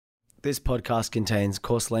This podcast contains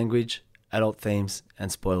coarse language, adult themes,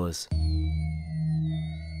 and spoilers.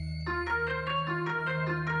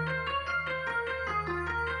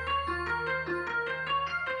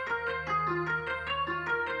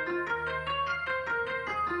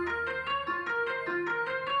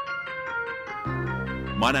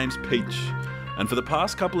 My name's Peach, and for the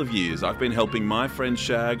past couple of years I've been helping my friend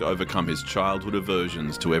Shag overcome his childhood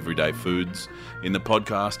aversions to everyday foods in the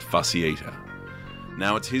podcast Fussy Eater.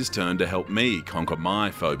 Now it's his turn to help me conquer my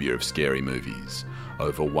phobia of scary movies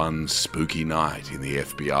over one spooky night in the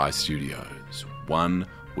FBI studios, one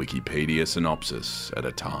Wikipedia synopsis at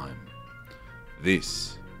a time.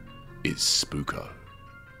 This is Spooko.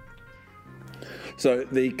 So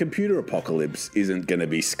the computer apocalypse isn't going to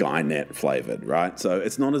be Skynet flavoured, right? So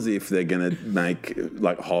it's not as if they're going to make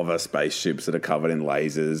like hover spaceships that are covered in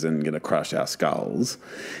lasers and going to crush our skulls.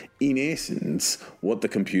 In essence, what the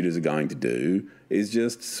computers are going to do is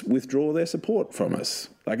just withdraw their support from us.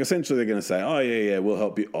 Like essentially they're going to say, oh yeah, we'll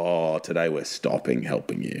help you. Oh, today we're stopping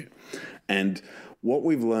helping you. And what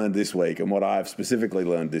we've learned this week, and what I've specifically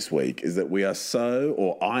learned this week, is that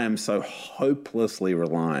I am so hopelessly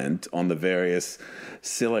reliant on the various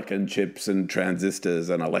silicon chips and transistors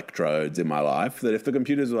and electrodes in my life that if the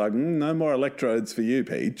computers were like, no more electrodes for you,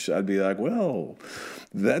 Peach, I'd be like, well,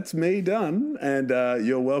 that's me done, and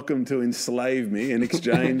you're welcome to enslave me in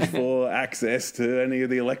exchange for access to any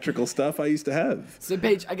of the electrical stuff I used to have. So,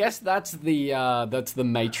 Peach, I guess that's the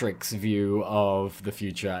Matrix view of the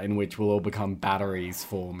future, in which we'll all become batteries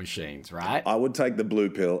for machines, right? I would take the blue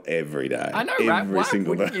pill every day. I know, right? Every Why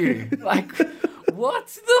single wouldn't day. you? Like, what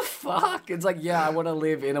the fuck? It's like, yeah, I want to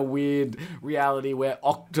live in a weird reality where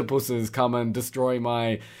octopuses come and destroy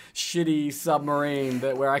my shitty submarine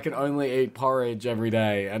where I can only eat porridge every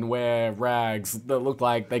day and wear rags that look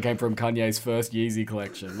like they came from Kanye's first Yeezy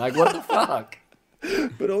collection. Like, what the fuck?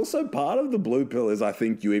 But also part of the blue pill is I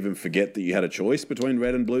think you even forget that you had a choice between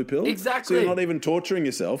red and blue pill. Exactly. So you're not even torturing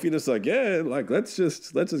yourself. You're just like, yeah, like let's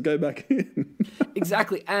just go back in.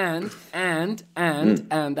 Exactly. And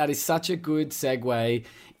that is such a good segue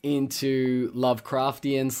into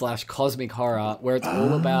Lovecraftian / cosmic horror, where it's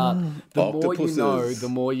all about the octopuses. more you know, the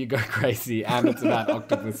more you go crazy, and it's about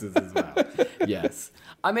octopuses as well. Yes.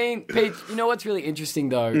 I mean, Pete, you know what's really interesting,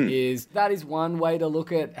 though, is that is one way to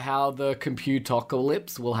look at how the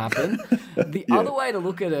computocalypse will happen. The other way to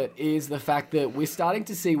look at it is the fact that we're starting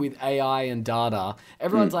to see with AI and data,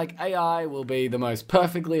 everyone's like, AI will be the most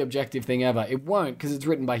perfectly objective thing ever. It won't, because it's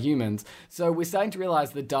written by humans. So we're starting to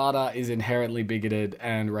realize that data is inherently bigoted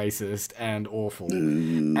and racist and awful.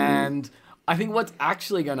 And I think what's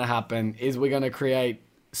actually going to happen is we're going to create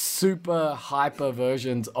super hyper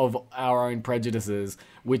versions of our own prejudices,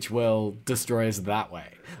 which will destroy us that way.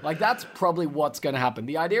 Like, that's probably what's going to happen.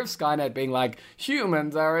 The idea of Skynet being like,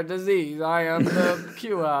 humans are a disease, I am the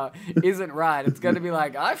cure, isn't right. It's going to be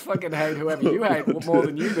like, I fucking hate whoever you hate more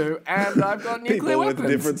than you do, and I've got nuclear People weapons.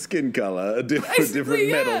 with different skin colour, a different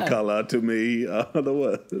metal colour to me are the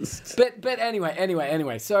worst. But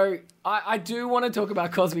anyway, so I do want to talk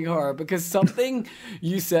about cosmic horror because something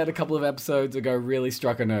you said a couple of episodes ago really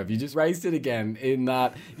struck a nerve. You just raised it again in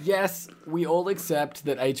that, yes, we all accept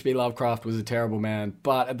that H.P. Lovecraft was a terrible man,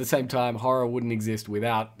 but at the same time, horror wouldn't exist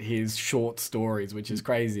without his short stories, which is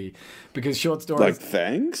crazy because short stories... Like,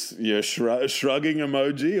 thanks? Your shrugging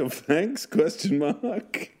emoji of thanks? Question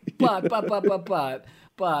mark?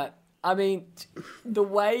 But... I mean, the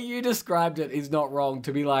way you described it is not wrong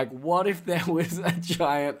to be like, what if there was a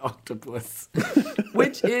giant octopus?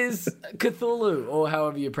 Which is Cthulhu, or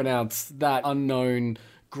however you pronounce that unknown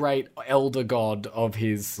great elder god of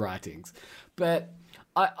his writings. But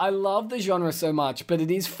I love the genre so much, but it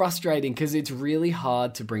is frustrating because it's really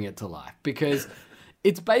hard to bring it to life. Because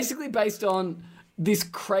it's basically based on this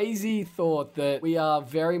crazy thought that we are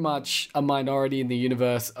very much a minority in the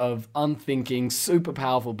universe of unthinking, super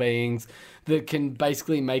powerful beings that can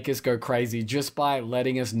basically make us go crazy just by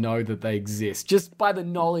letting us know that they exist. Just by the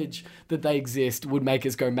knowledge that they exist would make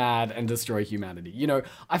us go mad and destroy humanity. You know,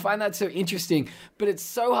 I find that so interesting, but it's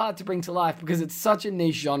so hard to bring to life because it's such a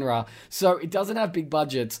niche genre. So it doesn't have big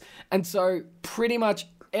budgets. And so pretty much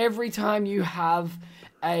every time you have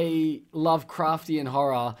a Lovecraftian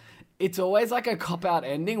horror, it's always like a cop-out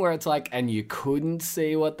ending where it's like, and you couldn't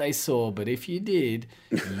see what they saw, but if you did,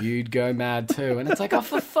 you'd go mad too. And it's like, oh,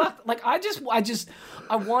 for fuck. Like, I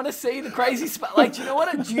want to see the crazy spot. Like, do you know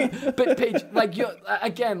what? But Peach, like,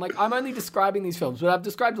 I'm only describing these films, but I've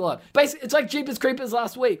described a lot. Basically, it's like Jeepers Creepers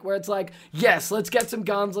last week, where it's like, yes, let's get some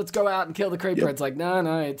guns, let's go out and kill the creeper. Yep. It's like,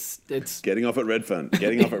 no, it's... Getting off at Redfern.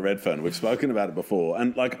 We've spoken about it before.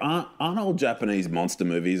 And, like, aren't old Japanese monster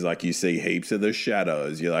movies, like, you see heaps of the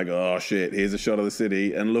shadows. You're like, oh, oh shit, here's a shot of the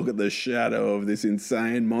city, and look at the shadow of this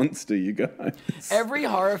insane monster, you guys. Every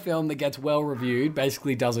horror film that gets well reviewed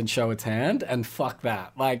basically doesn't show its hand, and fuck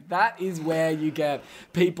that. Like, that is where you get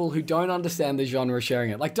people who don't understand the genre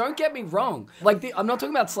sharing it. Like, don't get me wrong. Like, I'm not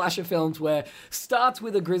talking about slasher films where starts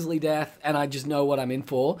with a grisly death and I just know what I'm in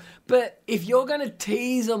for. But if you're going to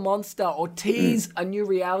tease a monster or tease a new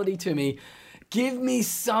reality to me, give me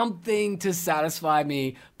something to satisfy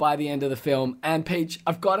me by the end of the film. And Peach,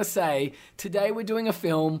 I've got to say, today we're doing a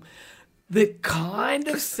film that kind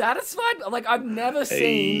of satisfied. Like, I've never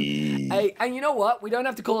seen and you know what? We don't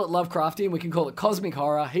have to call it Lovecraftian. We can call it cosmic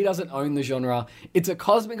horror. He doesn't own the genre. It's a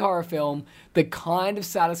cosmic horror film that kind of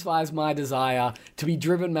satisfies my desire to be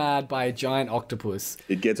driven mad by a giant octopus.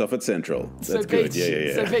 It gets off at Central. That's So good. Peach,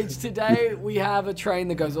 Yeah. So Peach, today we have a train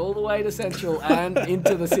that goes all the way to Central and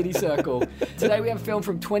into the city circle. Today we have a film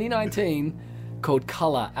from 2019 called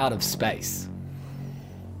Color Out of Space.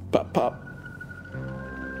 Pop, pop.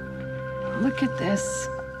 Look at this.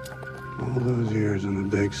 All those years in the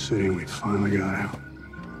big city, we finally got out.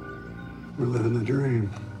 We're living the dream.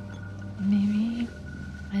 Maybe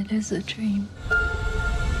it is a dream.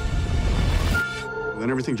 Then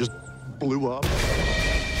everything just blew up.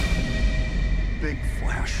 Big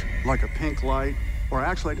flash, like a pink light. Or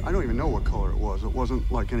actually, I don't even know what color it was. It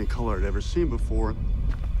wasn't like any color I'd ever seen before.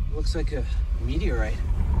 Looks like a meteorite.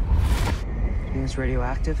 You mean it's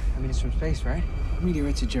radioactive? I mean, it's from space, right?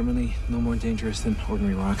 Meteorites are generally no more dangerous than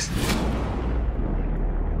ordinary rocks.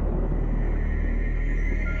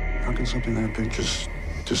 How can something that big just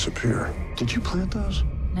disappear? Did you plant those?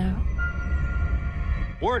 No.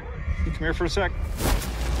 Ward, you come here for a sec.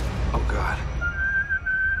 Oh, God.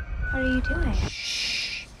 What are you doing?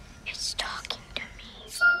 Shh. It's talking to me.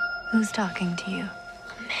 Who's talking to you?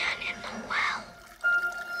 A man in the well.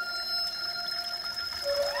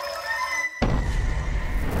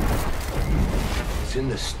 It's in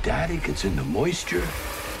the static, it's in the moisture.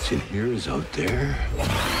 It's in here is out there.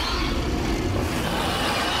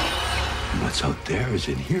 And what's out there is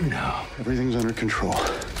in here now. Everything's under control.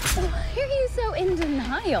 Why are you so in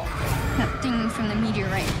denial? That thing from the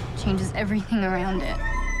meteorite changes everything around it.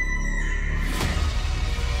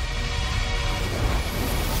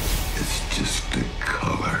 It's just a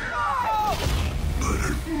color. But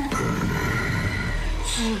it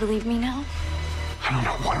burns. Do you believe me now? I don't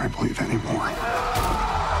know what I believe anymore.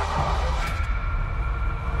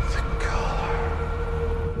 The color.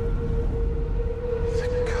 The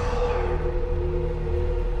color.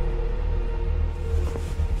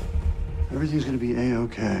 Everything's gonna be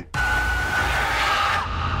A-okay.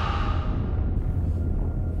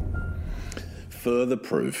 Further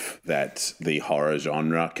proof that the horror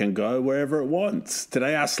genre can go wherever it wants.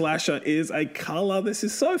 Today our slasher is a colour. This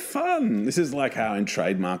is so fun. This is like how in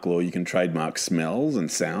trademark law you can trademark smells and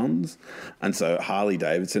sounds. And so Harley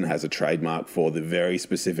Davidson has a trademark for the very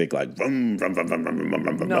specific like vroom, vroom, vroom, vroom, vroom, vroom,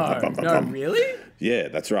 vroom, vroom, vroom, vroom. Really? Yeah,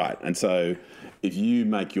 that's right. And so if you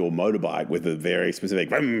make your motorbike with a very specific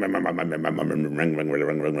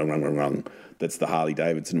that's the Harley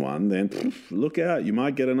Davidson one, then look out. You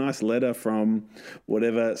might get a nice letter from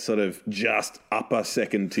whatever sort of just upper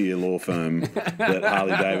second tier law firm that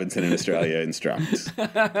Harley Davidson in Australia instructs.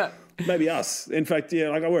 Maybe us. In fact, yeah,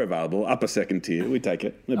 like we're available. Upper second tier. We take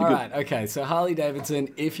it. All right, okay. So Harley Davidson,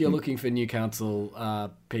 if you're looking for new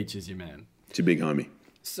counsel, Peach is your man. It's your big homie.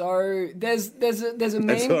 So there's a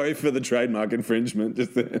meme. Sorry for the trademark infringement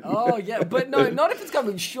just then. Oh yeah, but no, not if it's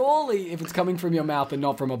coming. Surely, if it's coming from your mouth and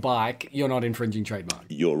not from a bike, you're not infringing trademark.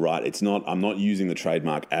 You're right. It's not. I'm not using the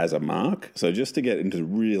trademark as a mark. So just to get into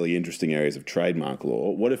really interesting areas of trademark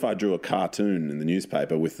law, what if I drew a cartoon in the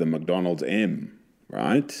newspaper with the McDonald's M,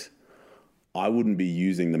 right? I wouldn't be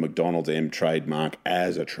using the McDonald's M trademark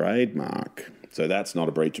as a trademark. So that's not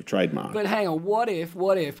a breach of trademark. But hang on, what if,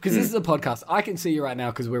 because this is a podcast, I can see you right now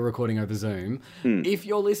because we're recording over Zoom. If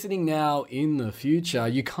you're listening now in the future,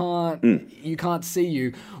 you can't see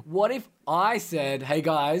you. What if I said, hey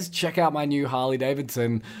guys, check out my new Harley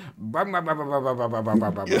Davidson.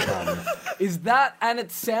 Is that, and it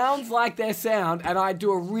sounds like their sound, and I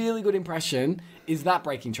do a really good impression, is that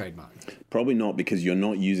breaking trademark? Probably not, because you're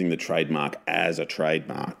not using the trademark as a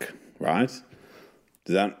trademark, right?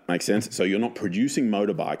 Does that make sense? So you're not producing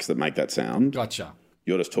motorbikes that make that sound. Gotcha.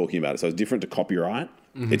 You're just talking about it. So it's different to copyright.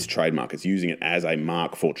 Mm-hmm. It's trademark. It's using it as a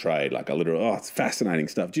mark for trade, like a literal, it's fascinating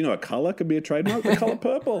stuff. Do you know a colour could be a trademark? The colour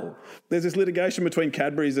purple. There's this litigation between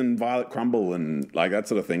Cadbury's and Violet Crumble and like that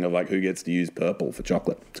sort of thing of like who gets to use purple for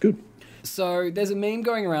chocolate. It's good. So there's a meme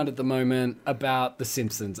going around at the moment about The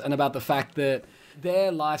Simpsons and about the fact that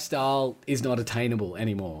their lifestyle is not attainable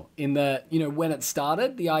anymore. In the, when it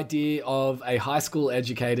started, the idea of a high school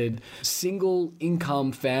educated single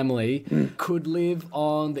income family could live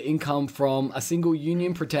on the income from a single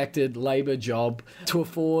union protected labor job to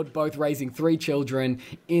afford both raising 3 children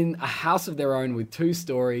in a house of their own with 2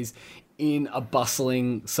 stories in a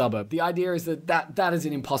bustling suburb. The idea is that is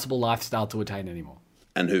an impossible lifestyle to attain anymore.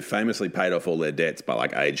 And who famously paid off all their dets by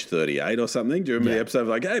like age 38 or something. Do you remember the episode of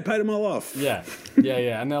like, hey, paid them all off? Yeah.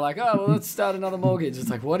 And they're like, oh, well, let's start another mortgage. It's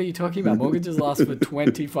like, what are you talking about? Mortgages last for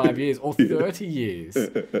 25 years or 30 years.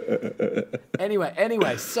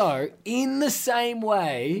 Anyway, so in the same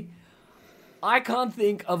way, I can't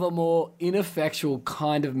think of a more ineffectual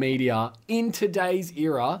kind of media in today's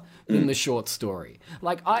era than the short story.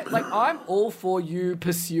 I'm all for you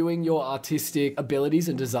pursuing your artistic abilities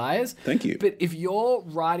and desires. Thank you. But if you're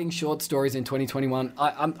writing short stories in 2021,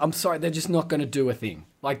 I'm sorry, they're just not going to do a thing.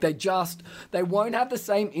 They won't have the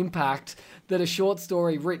same impact that a short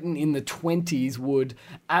story written in the 20s would,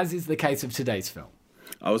 as is the case of today's film.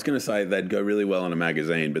 I was going to say they'd go really well in a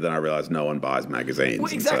magazine, but then I realized no one buys magazines.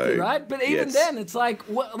 Well, exactly, right? But even then, it's like,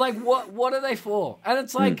 what are they for? And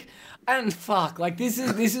it's like, and fuck, like this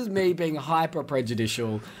is me being hyper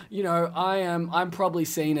prejudicial. I'm probably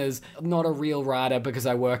seen as not a real writer because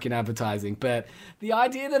I work in advertising, but the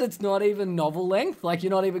idea that it's not even novel length, like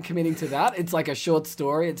you're not even committing to that. It's like a short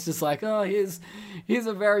story. It's just like, oh, here's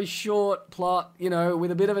a very short plot,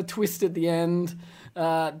 with a bit of a twist at the end.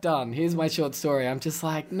 Done. Here's my short story. I'm just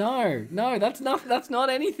like, no, that's not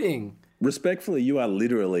anything. Respectfully, you are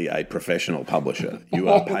literally a professional publisher. You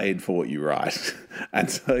are paid for what you write.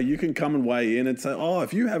 And so you can come and weigh in and say, oh,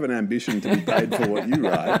 if you have an ambition to be paid for what you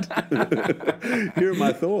write, here are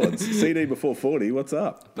my thoughts. CD before 40, what's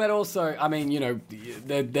up? But also, I mean,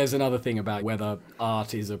 there's another thing about whether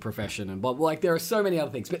art is a profession and there are so many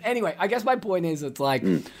other things. But anyway, I guess my point is it's like...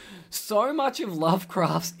 So much of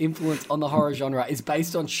Lovecraft's influence on the horror genre is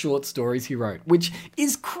based on short stories he wrote, which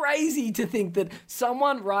is crazy to think that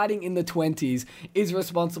someone writing in the 20s is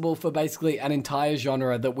responsible for basically an entire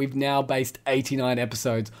genre that we've now based 89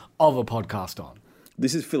 episodes of a podcast on.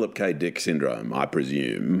 This is Philip K. Dick syndrome, I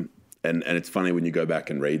presume. And it's funny when you go back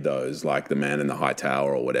and read those, like The Man in the High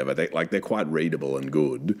Tower or whatever, they're quite readable and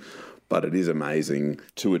good, but it is amazing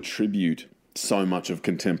to attribute so much of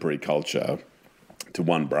contemporary culture to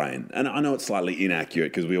one brain. And I know it's slightly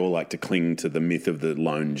inaccurate because we all like to cling to the myth of the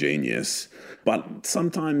lone genius. But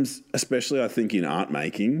sometimes, especially I think in art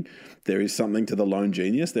making, there is something to the lone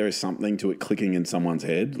genius. There is something to it clicking in someone's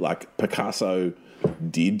head. Like Picasso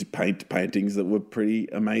did paint paintings that were pretty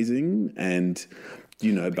amazing. And,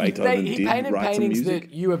 Beethoven he did painted write some paintings music.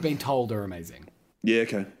 that you have been told are amazing. Yeah,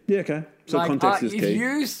 okay. So context is key. If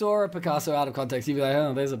you saw a Picasso out of context, you'd be like,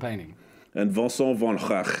 oh, there's a painting. And Vincent van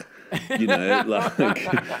Gogh,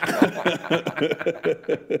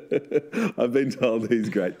 I've been told he's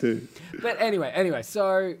great too. But anyway,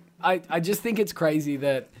 so I just think it's crazy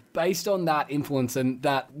that based on that influence and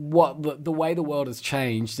that the way the world has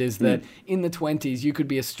changed is that in the 20s you could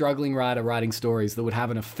be a struggling writer writing stories that would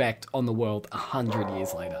have an effect on the world 100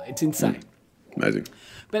 years later. It's insane. Amazing.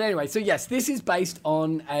 But anyway, so yes, this is based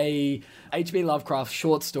on a H.P. Lovecraft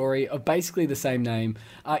short story of basically the same name.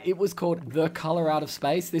 It was called The Color Out of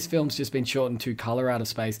Space. This film's just been shortened to Color Out of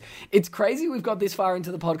Space. It's crazy we've got this far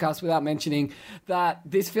into the podcast without mentioning that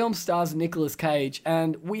this film stars Nicolas Cage,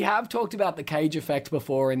 and we have talked about the Cage effect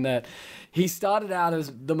before in that he started out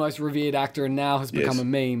as the most revered actor and now has become a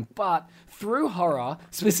meme. But through horror,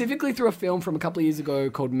 specifically through a film from a couple of years ago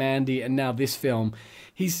called Mandy and now this film,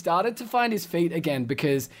 he started to find his feet again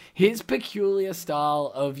because his peculiar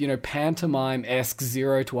style of, pantomime-esque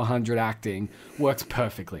 0 to 100 acting works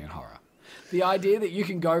perfectly in horror. The idea that you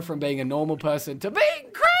can go from being a normal person to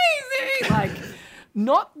being crazy,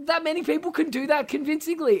 not that many people can do that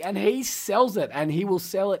convincingly, and he sells it, and he will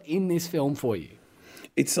sell it in this film for you.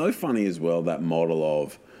 It's so funny as well, that model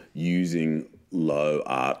of using low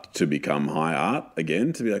art to become high art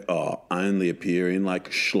again, to be like, oh, I only appear in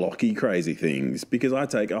schlocky crazy things because I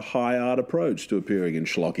take a high art approach to appearing in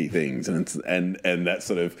schlocky things, and that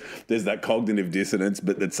sort of, there's that cognitive dissonance,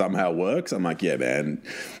 but that somehow works. I'm like, yeah, man,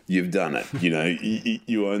 you've done it.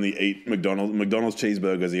 You only eat McDonald's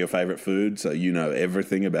cheeseburgers are your favorite food, so you know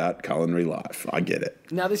everything about culinary life. I get it.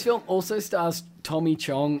 Now, this film also stars Tommy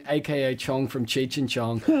Chong, aka Chong from Cheech and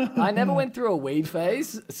Chong. I never went through a weed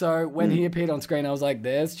phase, so when he appeared on screen, I was like,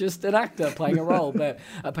 there's just an actor playing a role. But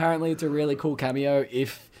apparently it's a really cool cameo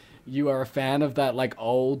if you are a fan of that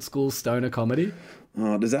old school stoner comedy.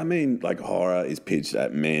 Oh, does that mean horror is pitched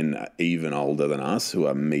at men even older than us who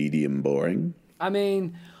are medium boring? I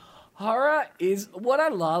mean, Horror is what I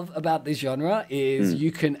love about this genre is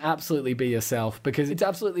you can absolutely be yourself because it's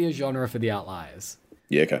absolutely a genre for the outliers.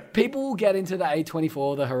 Yeah, okay. People will get into the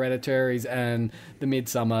A24, the Hereditaries, and the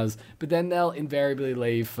Midsummers, but then they'll invariably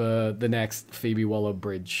leave for the next Phoebe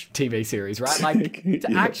Waller-Bridge TV series, right? Like,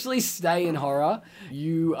 to actually stay in horror,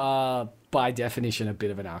 you are, by definition, a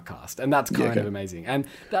bit of an outcast, and that's kind of amazing. And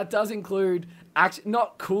that does include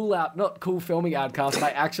not cool filming outcasts,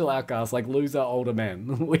 but actual outcasts, like loser older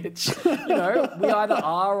men, which, we either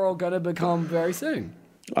are or going to become very soon.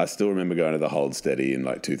 I still remember going to the Hold Steady in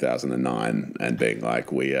like 2009 and being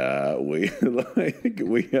like, we are the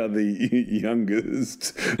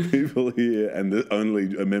youngest people here and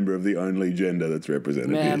a member of the only gender that's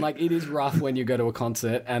represented. Man, here. like it is rough when you go to a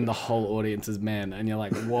concert and the whole audience is men and you're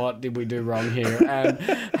like, what did we do wrong here? And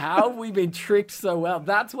how have we been tricked so well?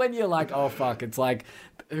 That's when you're like, oh fuck, it's like,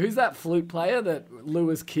 who's that flute player that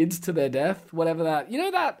lures kids to their death? Whatever that,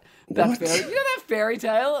 that fairy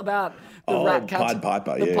tale about the rat catcher? Pied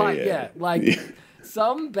Piper, Like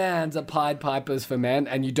some bands are Pied Pipers for men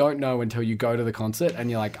and you don't know until you go to the concert and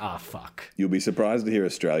you're like, fuck. You'll be surprised to hear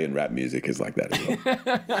Australian rap music is like that as well.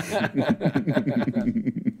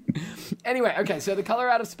 Anyway, okay, so The Color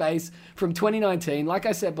Out of Space from 2019, like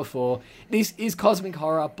I said before, this is cosmic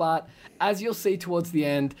horror, but as you'll see towards the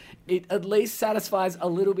end, it at least satisfies a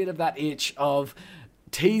little bit of that itch of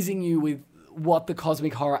teasing you with what the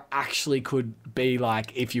cosmic horror actually could be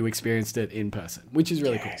like if you experienced it in person, which is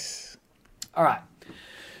really cool. All right.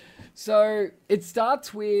 So it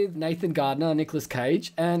starts with Nathan Gardner, Nicolas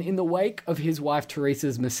Cage, and in the wake of his wife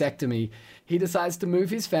Teresa's mastectomy, he decides to move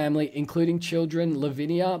his family, including children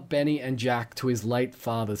Lavinia, Benny, and Jack, to his late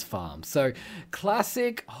father's farm. So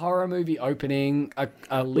classic horror movie opening,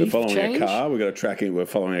 a leaf change. We're following a car. We've got a tracking. We're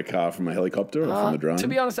following a car from a helicopter or from a drone. To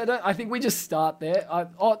be honest, I think we just start there. I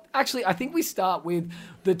think we start with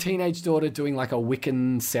the teenage daughter doing like a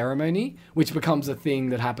Wiccan ceremony, which becomes a thing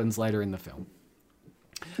that happens later in the film.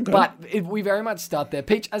 Okay. But we very much start there.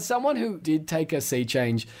 Peach, as someone who did take a sea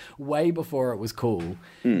change way before it was cool,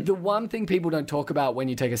 the one thing people don't talk about when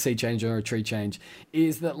you take a sea change or a tree change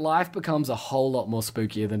is that life becomes a whole lot more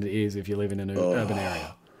spookier than it is if you live in an urban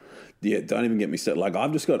area. Yeah, don't even get me started. Like,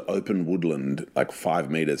 I've just got open woodland like 5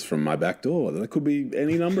 meters from my back door. There could be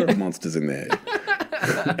any number of monsters in there.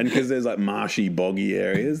 And because there's like marshy, boggy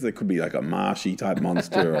areas, there could be like a marshy type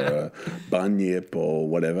monster or a bunyip or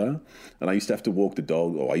whatever. And I used to have to walk the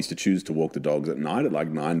dog, or I used to choose to walk the dogs at night at like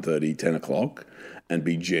 9:30, 10 o'clock and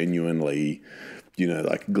be genuinely,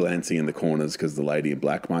 like glancing in the corners because the lady in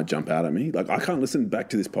black might jump out at me. Like, I can't listen back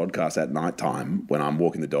to this podcast at nighttime when I'm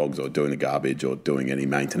walking the dogs or doing the garbage or doing any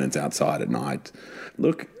maintenance outside at night.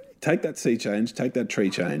 Look, take that sea change, take that tree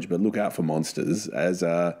change, but look out for monsters as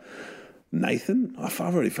Nathan? I've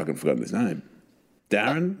already fucking forgotten his name.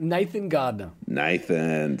 Darren? Nathan Gardner.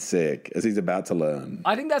 Nathan, sick, as he's about to learn.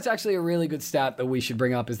 I think that's actually a really good stat that we should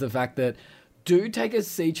bring up is the fact that do take a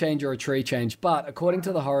sea change or a tree change, but according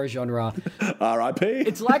to the horror genre, R.I.P.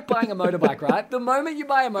 It's like buying a motorbike, right? The moment you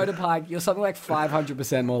buy a motorbike, you're something like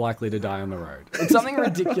 500% more likely to die on the road. It's something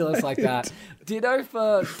ridiculous like that. Ditto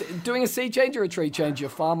for doing a sea change or a tree change, you're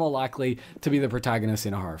far more likely to be the protagonist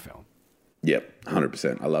in a horror film. Yep,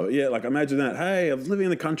 100%. I love it. Yeah, like imagine that. Hey, I was living in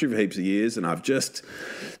the country for heaps of years and I've just,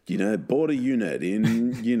 bought a unit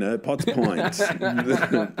in, Potts Point. And,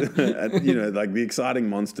 like the exciting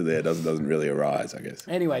monster there doesn't really arise, I guess.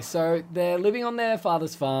 Anyway, so they're living on their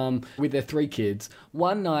father's farm with their 3 kids.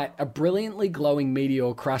 One night, a brilliantly glowing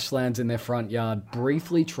meteor crash lands in their front yard,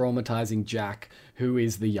 briefly traumatizing Jack, who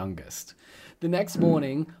is the youngest. The next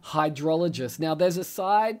morning, hydrologists. Now, there's a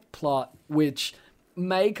side plot which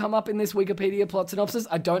may come up in this Wikipedia plot synopsis.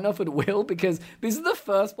 I don't know if it will because this is the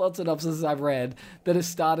first plot synopsis I've read that has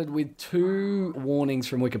started with 2 warnings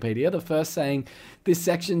from Wikipedia. The first saying this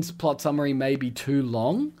section's plot summary may be too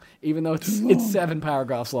long, even though it's 7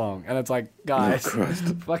 paragraphs long. And it's like, guys,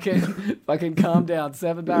 fucking calm down,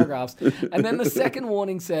 7 paragraphs. And then the second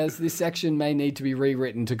warning says this section may need to be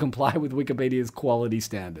rewritten to comply with Wikipedia's quality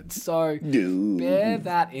standards. So bear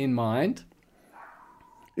that in mind.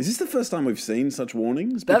 Is this the first time we've seen such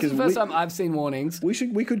warnings? That's the first time I've seen warnings.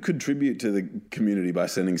 We could contribute to the community by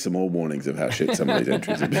sending some more warnings of how shit some of these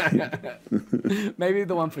entries have been. Maybe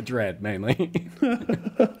the one for Dread, mainly.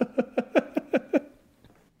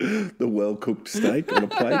 The well-cooked steak on a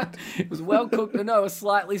plate. It was well-cooked. No, a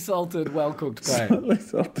slightly salted, well-cooked plate. Slightly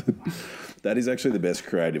salted. That is actually the best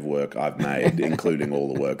creative work I've made, including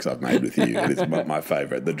all the works I've made with you. It is my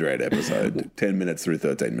favourite, the Dread episode. 10 minutes through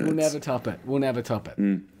 13 minutes. We'll never top it.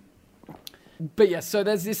 But yeah, so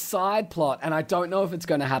there's this side plot, and I don't know if it's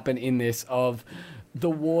going to happen in this, of the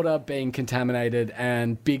water being contaminated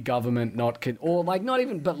and big government not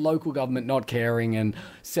local government not caring and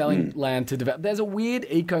selling land to develop. There's a weird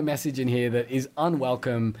eco message in here that is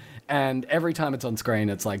unwelcome, and every time it's on screen,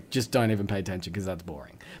 it's like, just don't even pay attention because that's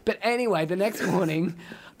boring. But anyway, the next morning,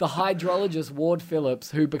 the hydrologist Ward Phillips,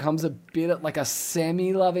 who becomes a bit like a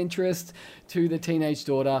semi-love interest to the teenage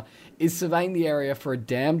daughter, is surveying the area for a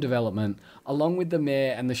dam development, along with the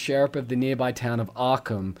mayor and the sheriff of the nearby town of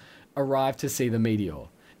Arkham, arrive to see the meteor.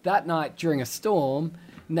 That night, during a storm,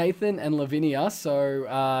 Nathan and Lavinia,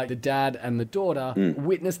 so the dad and the daughter,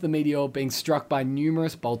 witness the meteor being struck by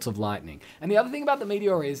numerous bolts of lightning. And the other thing about the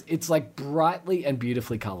meteor is it's like brightly and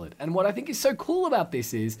beautifully colored. And what I think is so cool about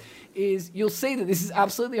this is you'll see that this is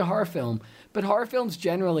absolutely a horror film, but horror films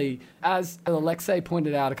generally, as Alexei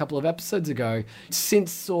pointed out a couple of episodes ago, since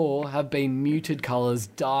Saw have been muted colors,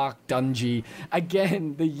 dark, dungy,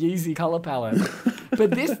 again, the Yeezy color palette.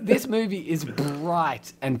 But this movie is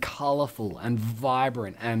bright and colorful and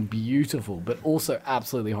vibrant and beautiful, but also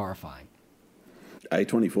absolutely horrifying.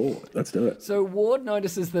 A24, let's do it. So Ward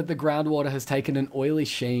notices that the groundwater has taken an oily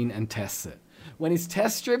sheen and tests it. When his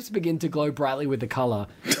test strips begin to glow brightly with the color,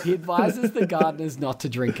 he advises the gardeners not to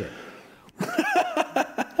drink it,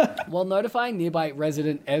 while notifying nearby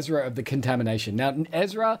resident Ezra of the contamination. Now,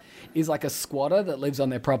 Ezra is like a squatter that lives on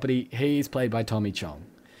their property. He's played by Tommy Chong.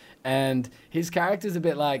 And his character's a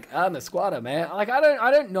bit like, I'm a squatter, man. Like,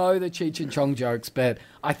 I don't know the Cheech and Chong jokes, but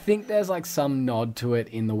I think there's like some nod to it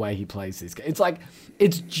in the way he plays this. It's like,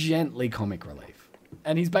 it's gently comic relief.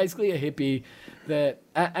 And he's basically a hippie that,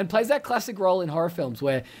 and plays that classic role in horror films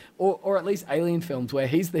where, or at least alien films, where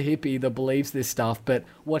he's the hippie that believes this stuff, but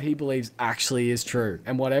what he believes actually is true.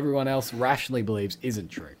 And what everyone else rationally believes isn't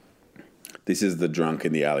true. This is the drunk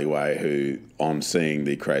in the alleyway who, on seeing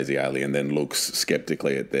the crazy alien, then looks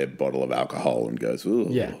skeptically at their bottle of alcohol and goes, ooh.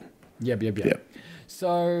 Yeah. Yep.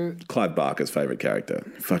 So... Clive Barker's favourite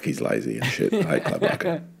character. Fuck, he's lazy and shit. I hate Clive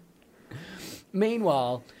Barker.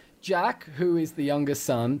 Meanwhile, Jack, who is the youngest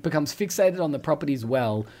son, becomes fixated on the property's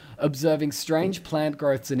well, observing strange plant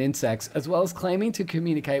growths and insects, as well as claiming to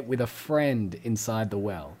communicate with a friend inside the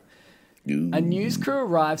well. Ooh. A news crew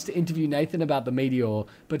arrives to interview Nathan about the meteor,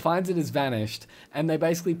 but finds it has vanished, and they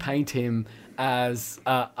basically paint him as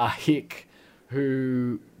a hick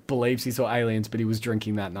who believes he saw aliens, but he was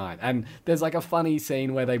drinking that night. And there's like a funny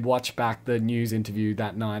scene where they watch back the news interview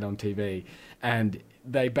that night on TV, and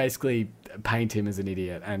they basically paint him as an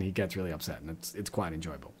idiot, and he gets really upset, and it's quite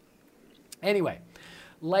enjoyable. Anyway,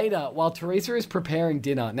 later, while Teresa is preparing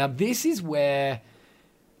dinner, now this is where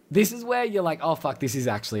you're like, oh, fuck, this is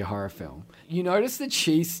actually a horror film. You notice that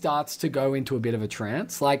she starts to go into a bit of a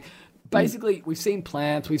trance. Like, basically, we've seen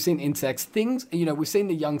plants, we've seen insects, things, we've seen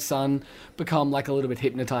the young son become like a little bit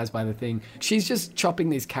hypnotized by the thing. She's just chopping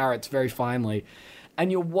these carrots very finely. And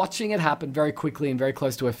you're watching it happen very quickly and very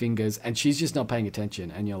close to her fingers, and she's just not paying attention.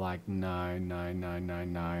 And you're like, no. And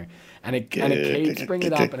it keeps bringing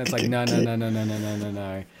it up, and it's like, no.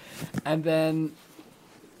 And then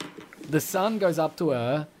the son goes up to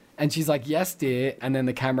her, and she's like, yes, dear. And then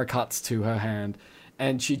the camera cuts to her hand,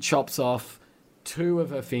 and she chops off 2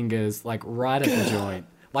 of her fingers, like right at the joint,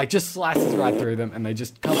 like just slices right through them, and they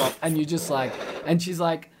just come off. And you just like, and she's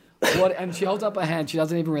like, what? And she holds up her hand. She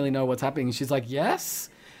doesn't even really know what's happening. She's like, yes.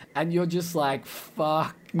 And you're just like,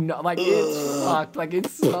 fuck, no, like it's fucked, like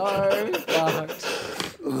it's so fucked.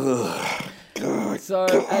 So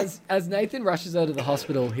as Nathan rushes her to the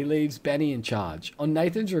hospital, he leaves Benny in charge. On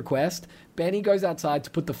Nathan's request, Benny goes outside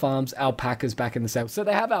to put the farm's alpacas back in the stable. So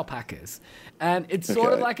they have alpacas, and it's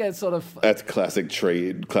sort of like a sort of... That's classic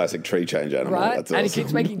tree change animal. Right? That's and awesome. He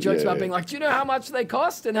keeps making jokes about being like, do you know how much they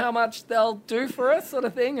cost and how much they'll do for us, sort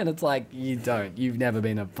of thing? And it's like, you don't. You've never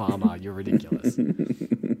been a farmer. You're ridiculous.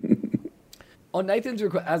 On Nathan's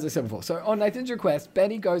request, as I said before, on Nathan's request,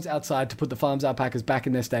 Benny goes outside to put the farm's alpacas back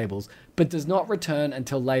in their stables, but does not return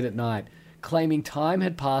until late at night, claiming time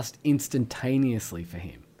had passed instantaneously for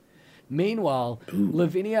him. Meanwhile,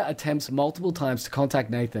 Lavinia attempts multiple times to contact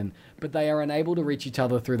Nathan, but they are unable to reach each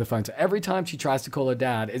other through the phone. So every time she tries to call her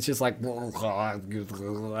dad, it's just like,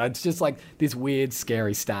 it's just like this weird,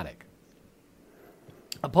 scary static.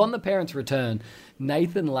 Upon the parents' return,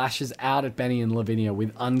 Nathan lashes out at Benny and Lavinia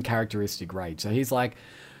with uncharacteristic rage. So he's like,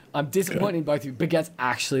 I'm disappointed in both of you, but gets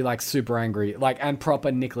actually like super angry, like, and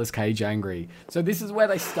proper Nicolas Cage angry. So this is where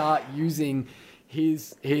they start using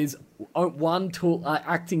his one tool,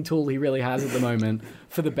 acting tool he really has at the moment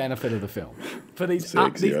for the benefit of the film. For these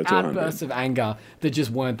outbursts of anger that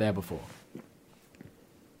just weren't there before.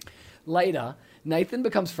 Later, Nathan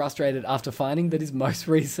becomes frustrated after finding that his most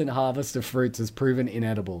recent harvest of fruits has proven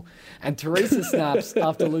inedible, and Teresa snaps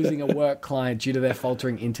after losing a work client due to their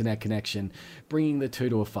faltering internet connection, bringing the two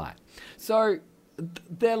to a fight. So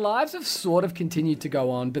their lives have sort of continued to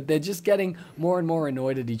go on, but they're just getting more and more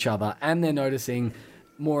annoyed at each other, and they're noticing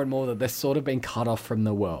more and more that they're sort of being cut off from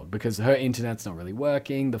the world because her internet's not really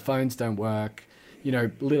working, the phones don't work, you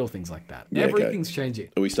know, little things like that. Yeah, everything's changing.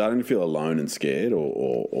 Are we starting to feel alone and scared,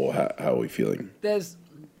 or how are we feeling? There's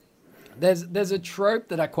a trope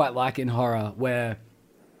that I quite like in horror where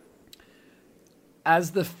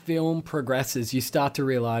as the film progresses, you start to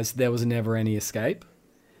realize there was never any escape.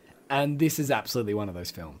 And this is absolutely one of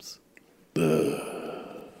those films.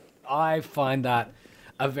 I find that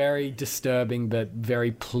a very disturbing but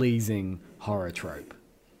very pleasing horror trope.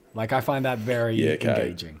 Like, I find that very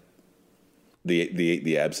engaging.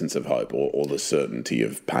 The absence of hope or the certainty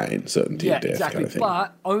of pain, certainty of death exactly. kind of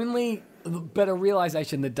thing. But a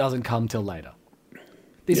realization that doesn't come till later.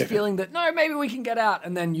 This feeling that, no, maybe we can get out.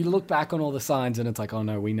 And then you look back on all the signs and it's like, oh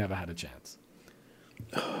no, we never had a chance.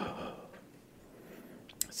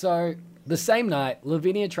 So, the same night,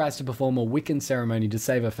 Lavinia tries to perform a Wiccan ceremony to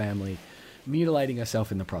save her family, mutilating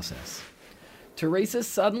herself in the process. Teresa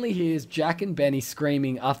suddenly hears Jack and Benny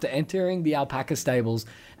screaming after entering the alpaca stables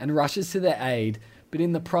and rushes to their aid, but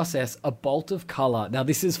in the process, a bolt of color... Now,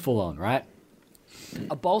 this is full on, right?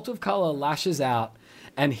 A bolt of color lashes out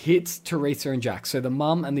and hits Teresa and Jack, so the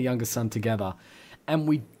mum and the youngest son together. And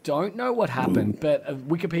we don't know what happened, but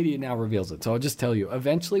Wikipedia now reveals it, so I'll just tell you.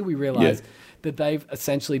 Eventually, we realize that they've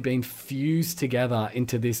essentially been fused together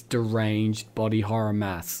into this deranged body horror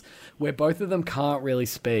mass, where both of them can't really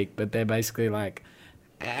speak, but they're basically like,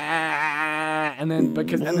 and then the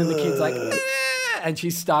kid's like, and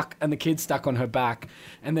she's stuck, and the kid's stuck on her back,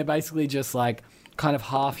 and they're basically just like kind of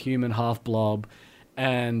half human, half blob,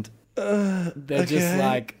 and they're just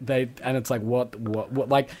like and it's like what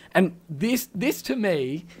like, and this to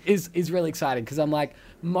me is really exciting because I'm like,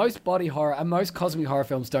 most body horror and most cosmic horror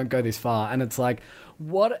films don't go this far, and it's like,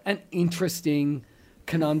 what an interesting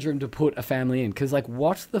conundrum to put a family in, because like,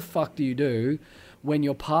 what the fuck do you do when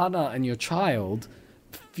your partner and your child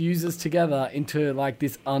fuses together into like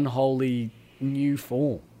this unholy new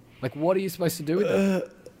form? Like, what are you supposed to do with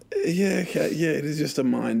it? It is just a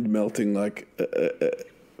mind melting like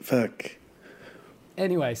fuck.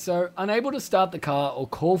 Anyway, so unable to start the car or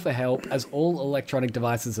call for help as all electronic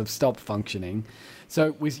devices have stopped functioning,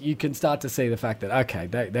 so you can start to see the fact that, okay,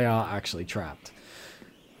 they are actually trapped.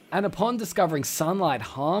 And upon discovering sunlight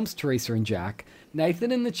harms Teresa and Jack,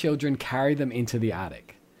 Nathan and the children carry them into the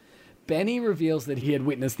attic. Benny reveals that he had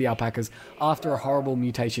witnessed the alpacas after a horrible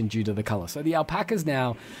mutation due to the color. So the alpacas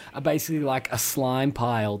now are basically like a slime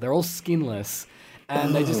pile. They're all skinless,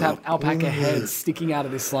 and they just have alpaca heads sticking out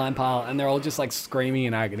of this slime pile, and they're all just like screaming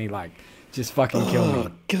in agony, like, just fucking kill me.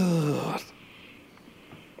 Oh, God.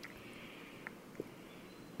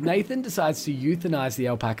 Nathan decides to euthanize the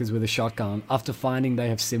alpacas with a shotgun after finding they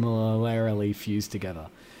have similarly fused together.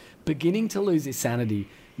 Beginning to lose his sanity,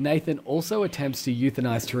 Nathan also attempts to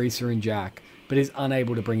euthanize Teresa and Jack, but is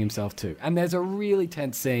unable to bring himself to. And there's a really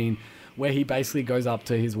tense scene where he basically goes up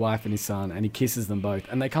to his wife and his son and he kisses them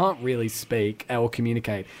both, and they can't really speak or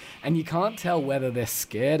communicate, and you can't tell whether they're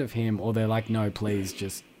scared of him or they're like, no, please,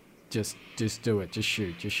 just do it, just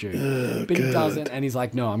shoot. But he doesn't, and he's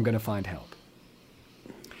like, no, I'm going to find help.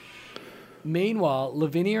 Meanwhile,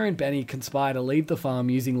 Lavinia and Benny conspire to leave the farm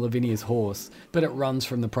using Lavinia's horse, but it runs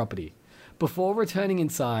from the property. Before returning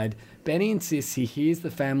inside, Benny insists he hears the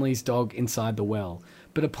family's dog inside the well,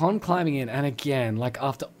 but upon climbing in, and again, like,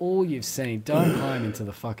 after all you've seen, don't climb into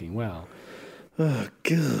the fucking well. Oh,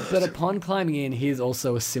 God. But upon climbing in, he is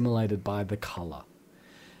also assimilated by the colour.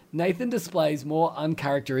 Nathan displays more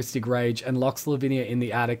uncharacteristic rage and locks Lavinia in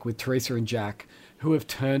the attic with Teresa and Jack, who have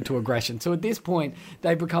turned to aggression. So at this point,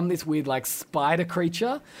 they've become this weird, like, spider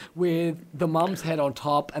creature with the mum's head on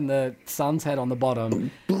top and the son's head on the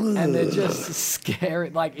bottom. And they're just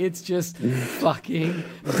scary. Like, it's just fucking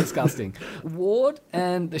disgusting. Ward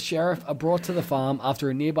and the sheriff are brought to the farm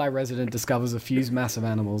after a nearby resident discovers a fused mass of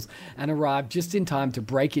animals and arrive just in time to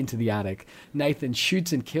break into the attic. Nathan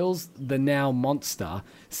shoots and kills the now monster,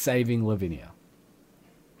 saving Lavinia.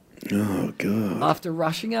 Oh, God. After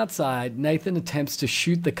rushing outside, Nathan attempts to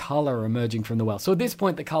shoot the colour emerging from the well. So at this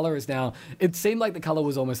point, the colour is now... It seemed like the colour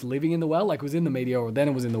was almost living in the well, like it was in the media, or then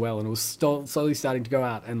it was in the well, and it was slowly starting to go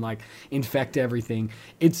out and, like, infect everything.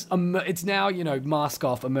 It's now, you know, mask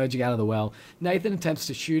off, emerging out of the well. Nathan attempts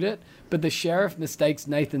to shoot it, but the sheriff mistakes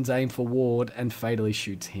Nathan's aim for Ward and fatally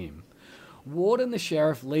shoots him. Ward and the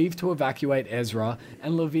sheriff leave to evacuate Ezra,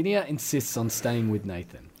 and Lavinia insists on staying with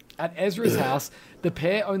Nathan. At Ezra's house, the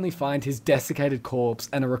pair only find his desiccated corpse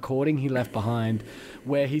and a recording he left behind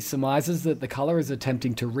where he surmises that the color is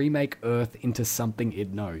attempting to remake Earth into something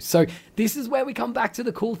it knows. So this is where we come back to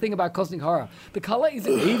the cool thing about cosmic horror. The color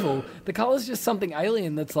isn't evil. The color is just something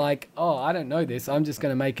alien that's like, oh, I don't know this. I'm just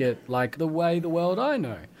going to make it like the way the world I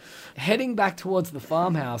know. Heading back towards the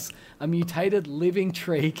farmhouse, a mutated living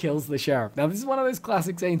tree kills the sheriff. Now, this is one of those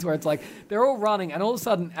classic scenes where it's like they're all running and all of a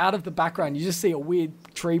sudden out of the background, you just see a weird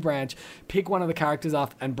tree branch pick one of the characters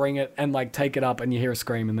up and bring it and like take it up and you hear a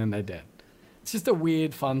scream and then they're dead. It's just a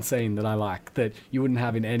weird, fun scene that I like that you wouldn't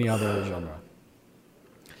have in any other genre.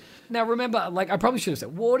 Now, remember, like I probably should have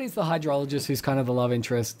said, Ward is the hydrologist who's kind of the love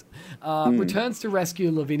interest, returns to rescue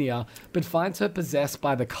Lavinia, but finds her possessed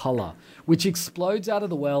by the color, which explodes out of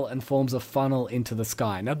the well and forms a funnel into the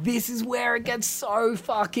sky. Now, this is where it gets so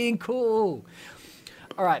fucking cool.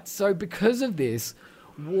 All right, so because of this,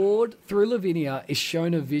 Ward, through Lavinia, is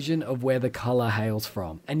shown a vision of where the color hails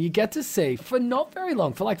from. And you get to see, for not very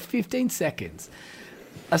long, for like 15 seconds,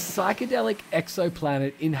 a psychedelic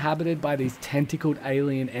exoplanet inhabited by these tentacled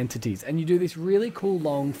alien entities. And you do this really cool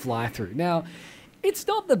long fly through. Now, it's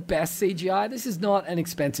not the best CGI. This is not an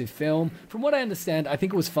expensive film. From what I understand, I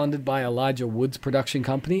think it was funded by Elijah Wood's production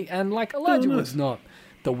company. And like Elijah Wood's not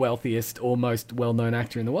the wealthiest or most well-known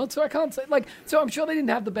actor in the world. So I can't say, like, so I'm sure they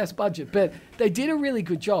didn't have the best budget, but they did a really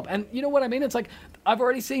good job. And you know what I mean? It's like, I've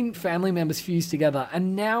already seen family members fuse together,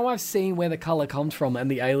 and now I've seen where the color comes from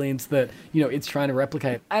and the aliens that, you know, it's trying to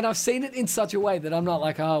replicate. And I've seen it in such a way that I'm not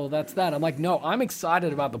like, oh, well, that's that. I'm like, no, I'm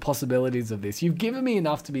excited about the possibilities of this. You've given me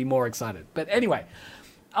enough to be more excited. But anyway,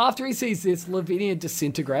 after he sees this, Lavinia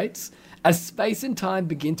disintegrates. As space and time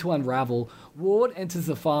begin to unravel, Ward enters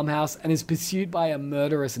the farmhouse and is pursued by a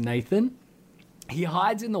murderous Nathan. He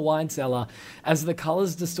hides in the wine cellar as the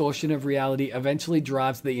color's distortion of reality eventually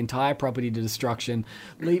drives the entire property to destruction,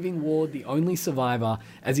 leaving Ward the only survivor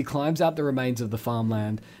as he climbs out the remains of the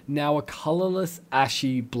farmland, now a colorless,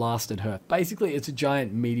 ashy, blasted hearth. Basically, it's a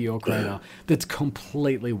giant meteor crater that's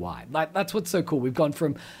completely white. Like, that's what's so cool. We've gone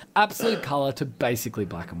from absolute color to basically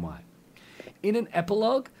black and white. In an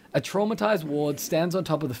epilogue, a traumatized Ward stands on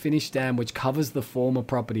top of the finished dam which covers the former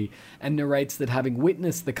property and narrates that having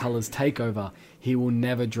witnessed the color's takeover, he will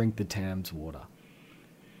never drink the Thames water.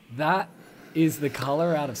 That is The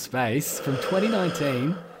Color Out of Space from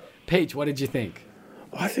 2019. Peach, what did you think?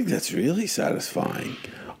 I think that's really satisfying.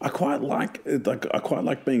 I quite like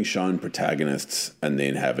being shown protagonists and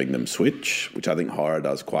then having them switch, which I think horror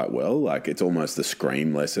does quite well. Like, it's almost the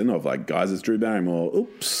Scream lesson of like, guys, it's Drew Barrymore.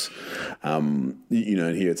 Oops, you know.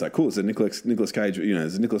 And here it's like, cool, it's a Nicolas Cage. You know,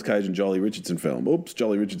 it's a Nicolas Cage and Jolie Richardson film. Oops,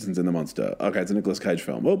 Jolie Richardson's in The Monster. Okay, it's a Nicolas Cage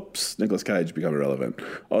film. Oops, Nicolas Cage become irrelevant.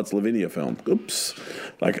 Oh, it's Lavinia film. Oops.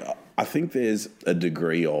 Like, I think there's a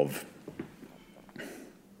degree of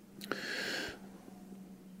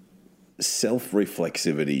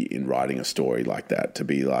self-reflexivity in writing a story like that, to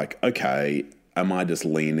be like, okay, am I just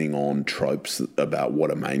leaning on tropes about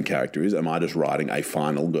what a main character is? Am I just writing a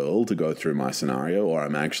final girl to go through my scenario, or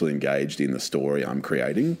am I actually engaged in the story I'm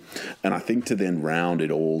creating? And I think to then round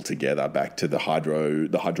it all together back to the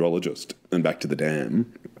hydrologist and back to the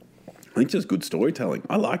dam, I think just good storytelling.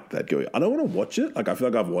 I like that, Gooey. I don't want to watch it. Like, I feel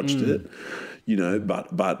like I've watched it, you know,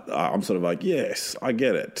 but I'm sort of like, yes, I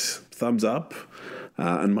get it. Thumbs up.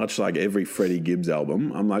 And much like every Freddie Gibbs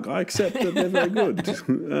album, I'm like, I accept that they're very good.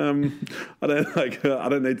 I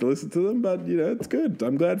don't need to listen to them, but you know, it's good.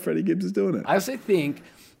 I'm glad Freddie Gibbs is doing it. I also think,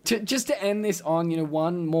 just to end this on, you know,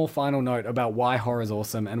 one more final note about why horror is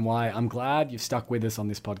awesome and why I'm glad you've stuck with us on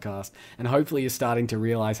this podcast, and hopefully you're starting to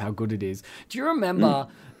realize how good it is. Do you remember?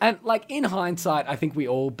 And like, in hindsight, I think we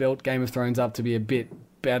all built Game of Thrones up to be a bit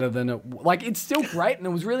better than it, like, it's still great and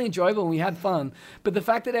it was really enjoyable and we had fun, but the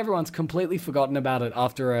fact that everyone's completely forgotten about it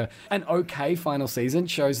after an okay final season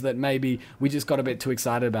shows that maybe we just got a bit too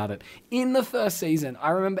excited about it. In the first season,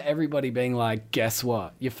 I remember everybody being like, guess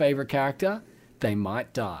what, your favorite character, they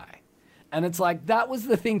might die. And it's like, that was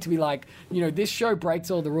the thing, to be like, you know, this show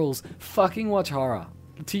breaks all the rules, fucking watch horror.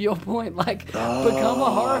 To your point, like, become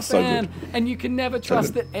a horror fan, and you can never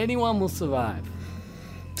trust that anyone will survive.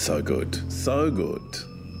 So good. So good.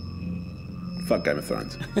 Fuck Game of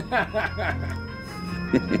Thrones.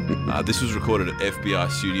 This was recorded at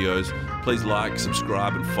FBI Studios. Please like,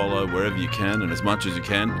 subscribe and follow wherever you can and as much as you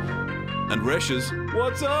can. And Resh's,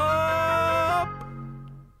 what's up?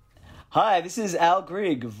 Hi, this is Al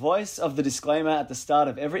Grigg, voice of the disclaimer at the start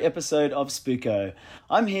of every episode of Spooko.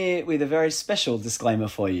 I'm here with a very special disclaimer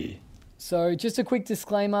for you. So just a quick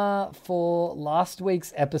disclaimer for last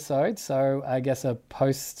week's episode. So I guess a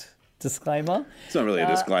post disclaimer. It's not really a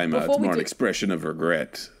disclaimer. It's more an expression of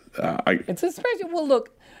regret. It's a special. Well,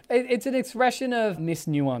 look, it's an expression of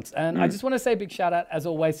misnuance, and I just want to say a big shout out, as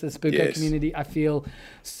always, to the Spooko community. I feel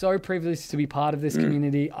so privileged to be part of this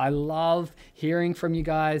community. I love hearing from you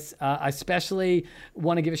guys. I especially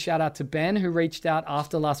want to give a shout out to Ben, who reached out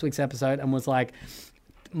after last week's episode and was like,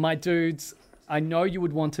 "My dudes, I know you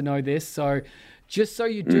would want to know this, so." Just so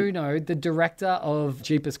you do know, the director of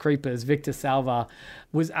Jeepers Creepers, Victor Salva,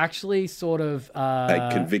 was actually sort of a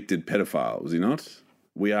convicted pedophile, was he not?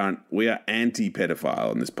 We are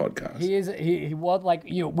anti-pedophile on this podcast. He is. He was like,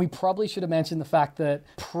 we probably should have mentioned the fact that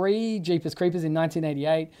pre-Jeepers Creepers in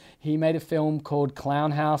 1988, he made a film called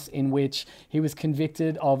Clown House, in which he was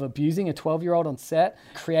convicted of abusing a 12-year-old on set,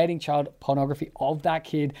 creating child pornography of that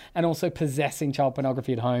kid, and also possessing child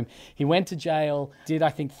pornography at home. He went to jail, did I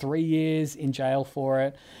think 3 years in jail for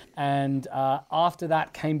it, and after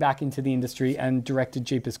that came back into the industry and directed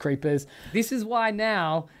Jeepers Creepers. This is why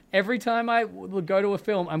now, every time I would go to a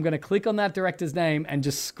film, I'm going to click on that director's name and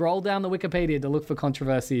just scroll down the Wikipedia to look for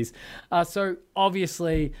controversies. So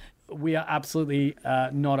obviously, we are absolutely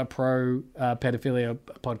not a pro pedophilia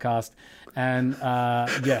podcast. And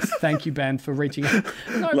yes, thank you, Ben, for reaching out.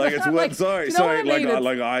 No, like it's worth. Sorry.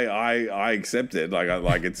 I accept it.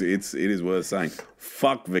 It is worth saying.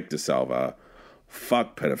 Fuck Victor Salva.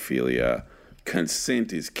 Fuck pedophilia.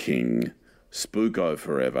 Consent is king. Spooko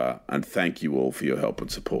forever, and thank you all for your help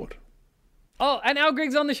and support. Oh, and Al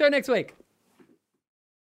Grigg's on the show next week.